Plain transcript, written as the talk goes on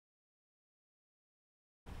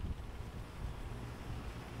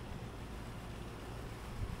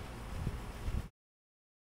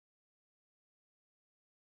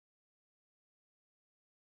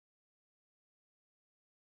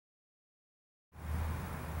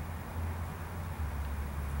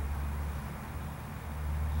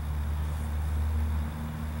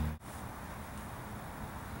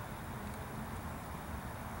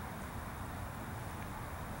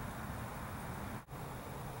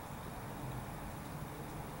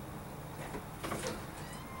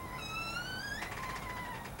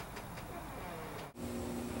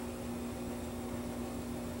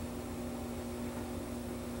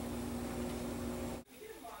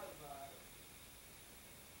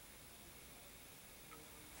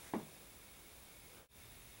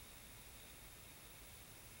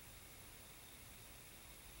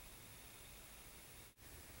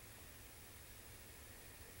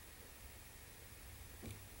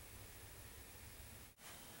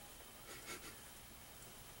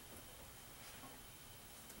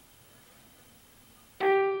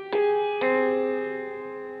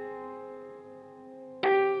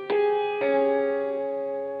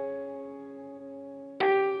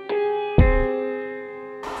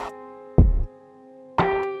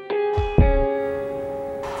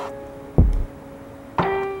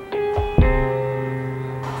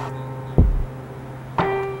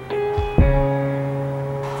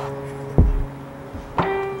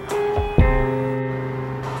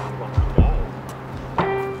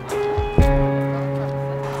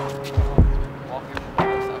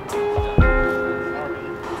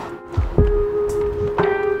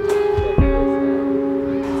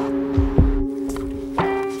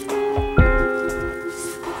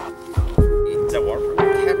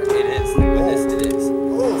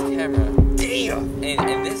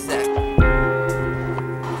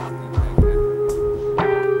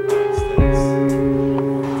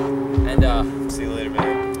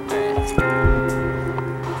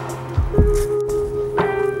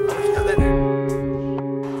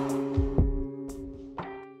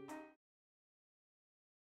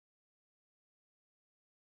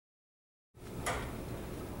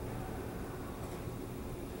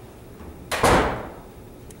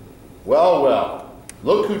Well, well,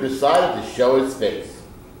 look who decided to show his face.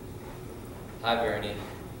 Hi, Bernie.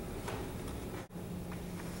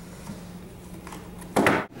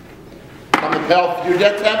 Coming pal for your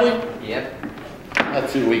debts, have we? Yep.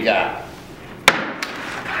 Let's see what we got.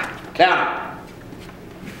 Count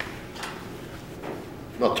it.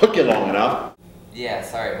 Well, it took you long enough. Yeah,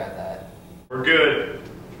 sorry about that. We're good.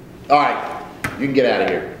 All right, you can get out of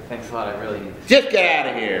here. Thanks a lot, I really need it. Just get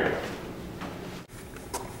out of here.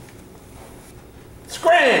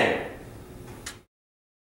 Scram!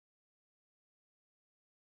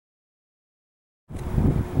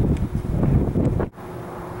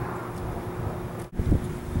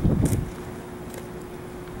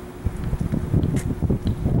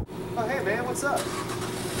 Oh, hey man, what's up?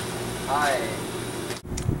 Hi.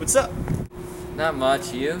 What's up? Not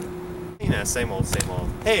much, you? You know, same old, same old.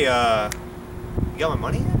 Hey, you got my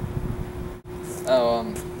money yet? Oh,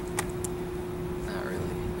 not really,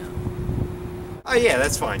 no. Oh yeah,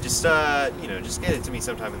 that's fine. Just, you know, just get it to me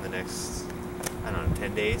sometime in the next, I don't know,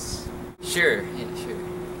 10 days. Sure, yeah, sure.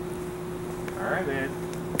 Alright, man.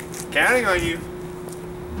 Counting on you.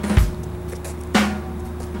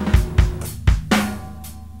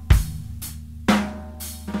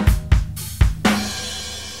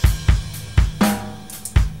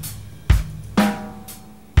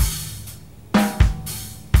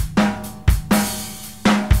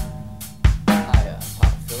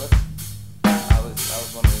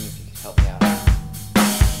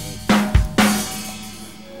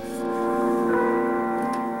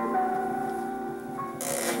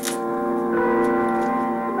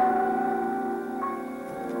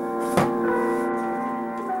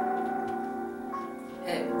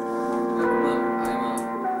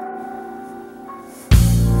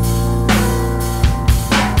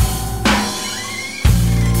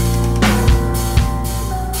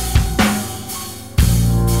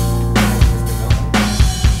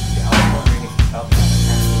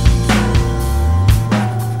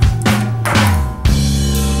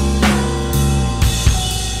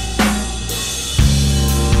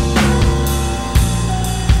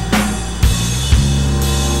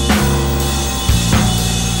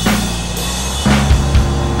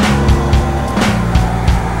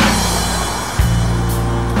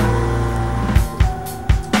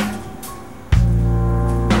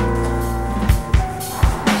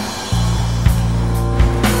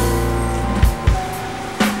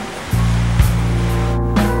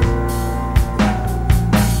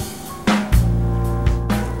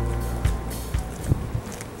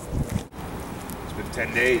 It's been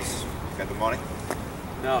 10 days. Got the money?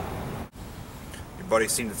 No. Your buddy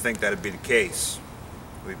seemed to think that'd be the case.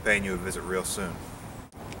 We'll be paying you a visit real soon.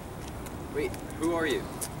 Wait, who are you?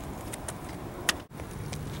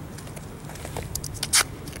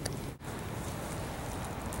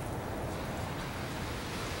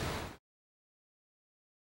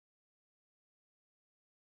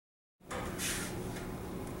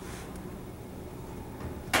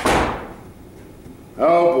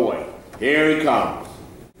 Oh boy, here he comes.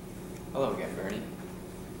 Hello again, Bernie.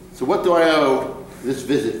 So what do I owe this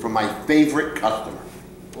visit from my favorite customer?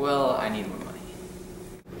 Well, I need more money.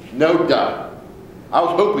 No doubt. I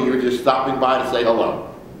was hoping you were just stopping by to say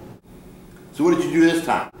hello. So what did you do this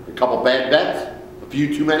time? A couple bad bets? A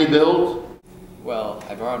few too many bills? Well,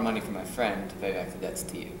 I borrowed money from my friend to pay back the debts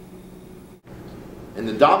to you. And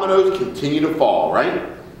the dominoes continue to fall, right?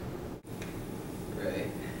 Right.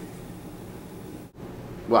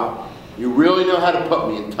 Well, you really know how to put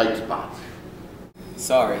me in tight spots.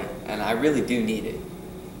 Sorry, and I really do need it.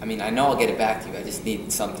 I mean, I know I'll get it back to you, I just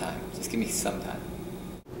need some time. Just give me some time.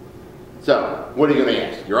 So, what are you going to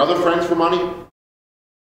ask? Your other friends for money?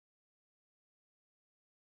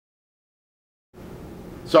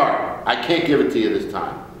 Sorry, I can't give it to you this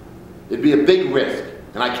time. It'd be a big risk,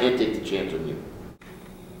 and I can't take the chance on you.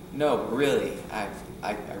 No, but really, I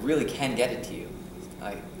really can get it to you.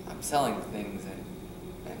 I'm selling things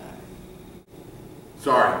and I...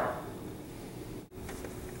 Sorry.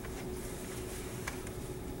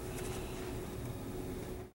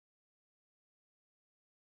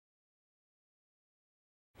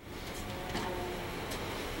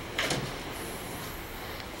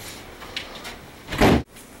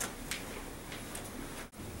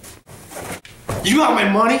 You got my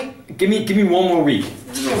money? Give me one more week.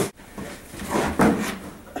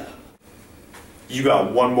 You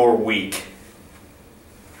got one more week.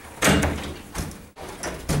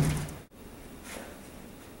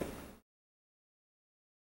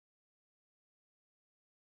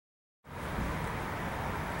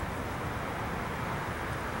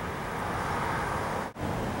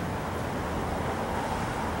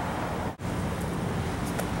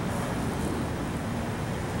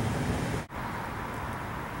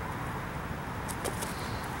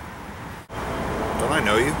 Don't I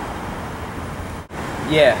know you?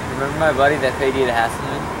 Yeah, remember my buddy that paid you to hassle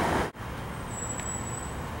me?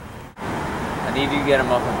 I need you to get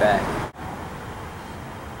him off my back.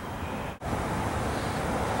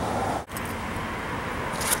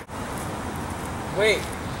 Wait!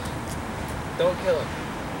 Don't kill him.